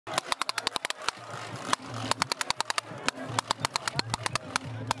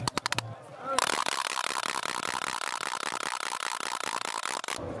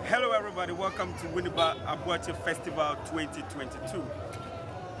everybody. Welcome to Winneba Aboakyer Festival 2022.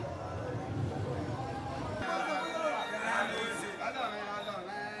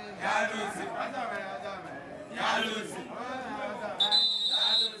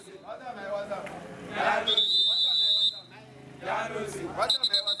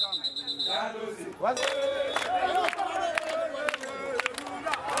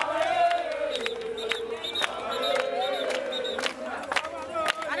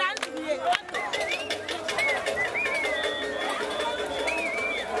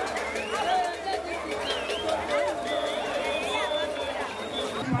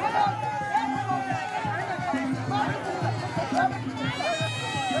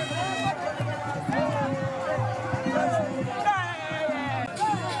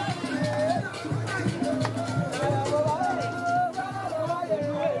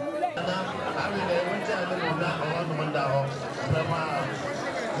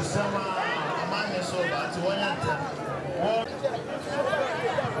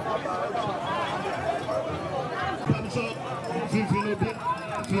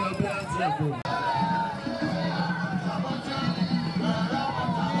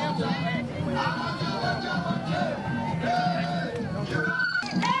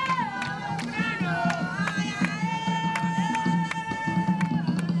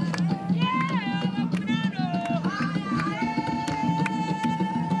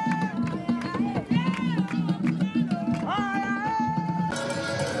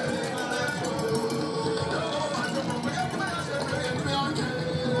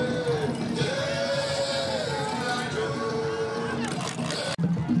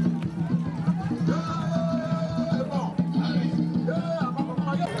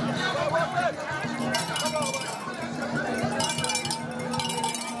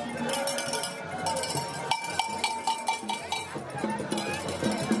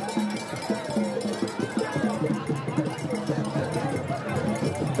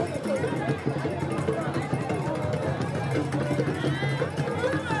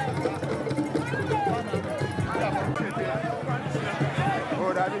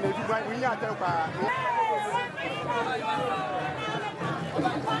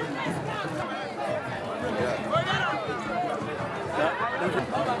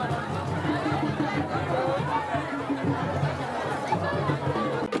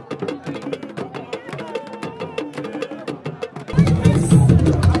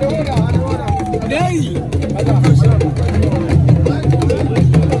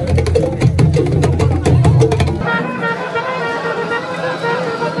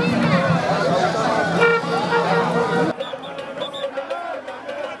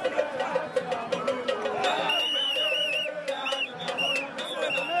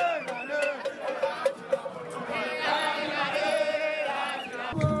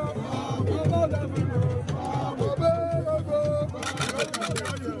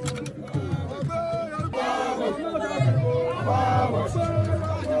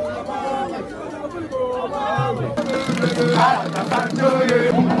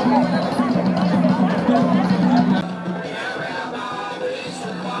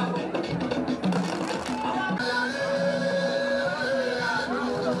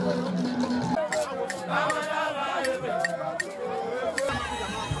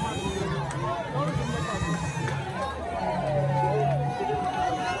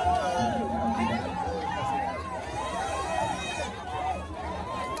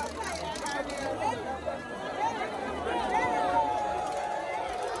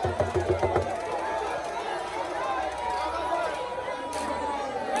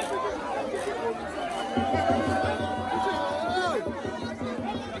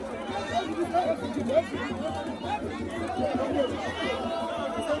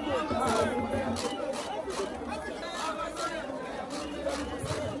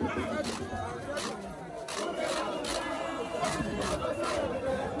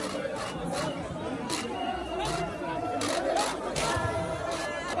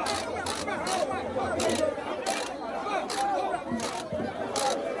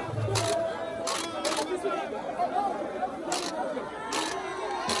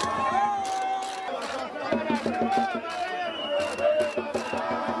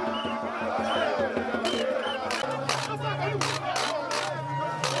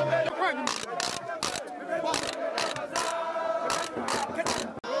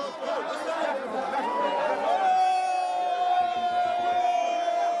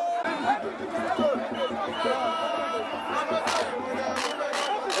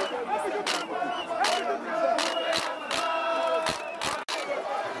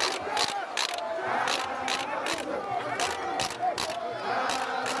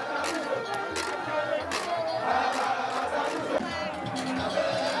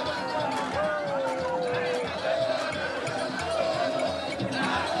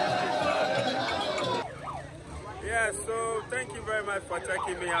 much for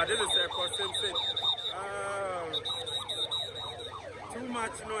checking me out. This is Ekow Simpson. Too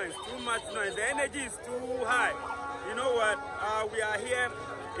much noise, too much noise. The energy is too high. You know what? We are here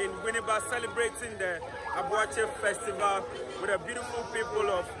in Winneba celebrating the Aboakyir Festival with the beautiful people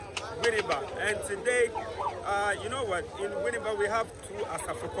of Winneba. And today, you know what? In Winneba we have two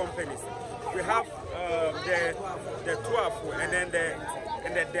Asafo companies. We have the Tuafo and then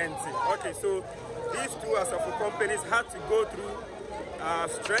the Dentsi. Okay, so these two Asafo companies had to go through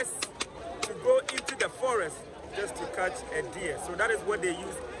stress to go into the forest just to catch a deer. So that is what they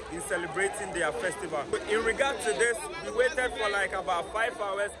use in celebrating their festival. But in regard to this, we waited for like about 5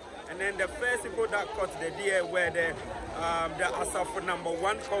 hours, and then the first people that caught the deer were the Asafo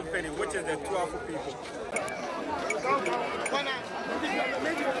 #1 company, which is the Tuafo people.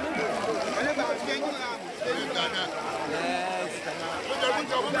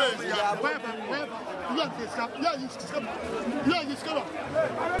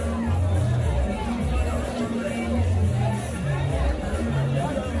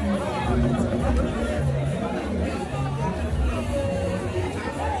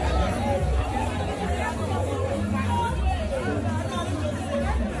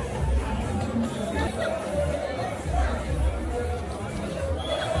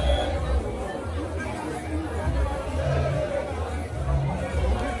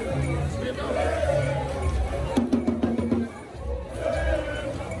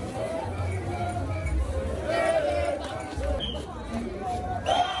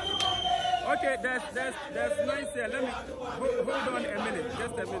 Okay, there's nice here. Let me hold on a minute,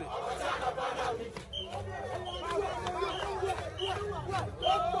 just a minute.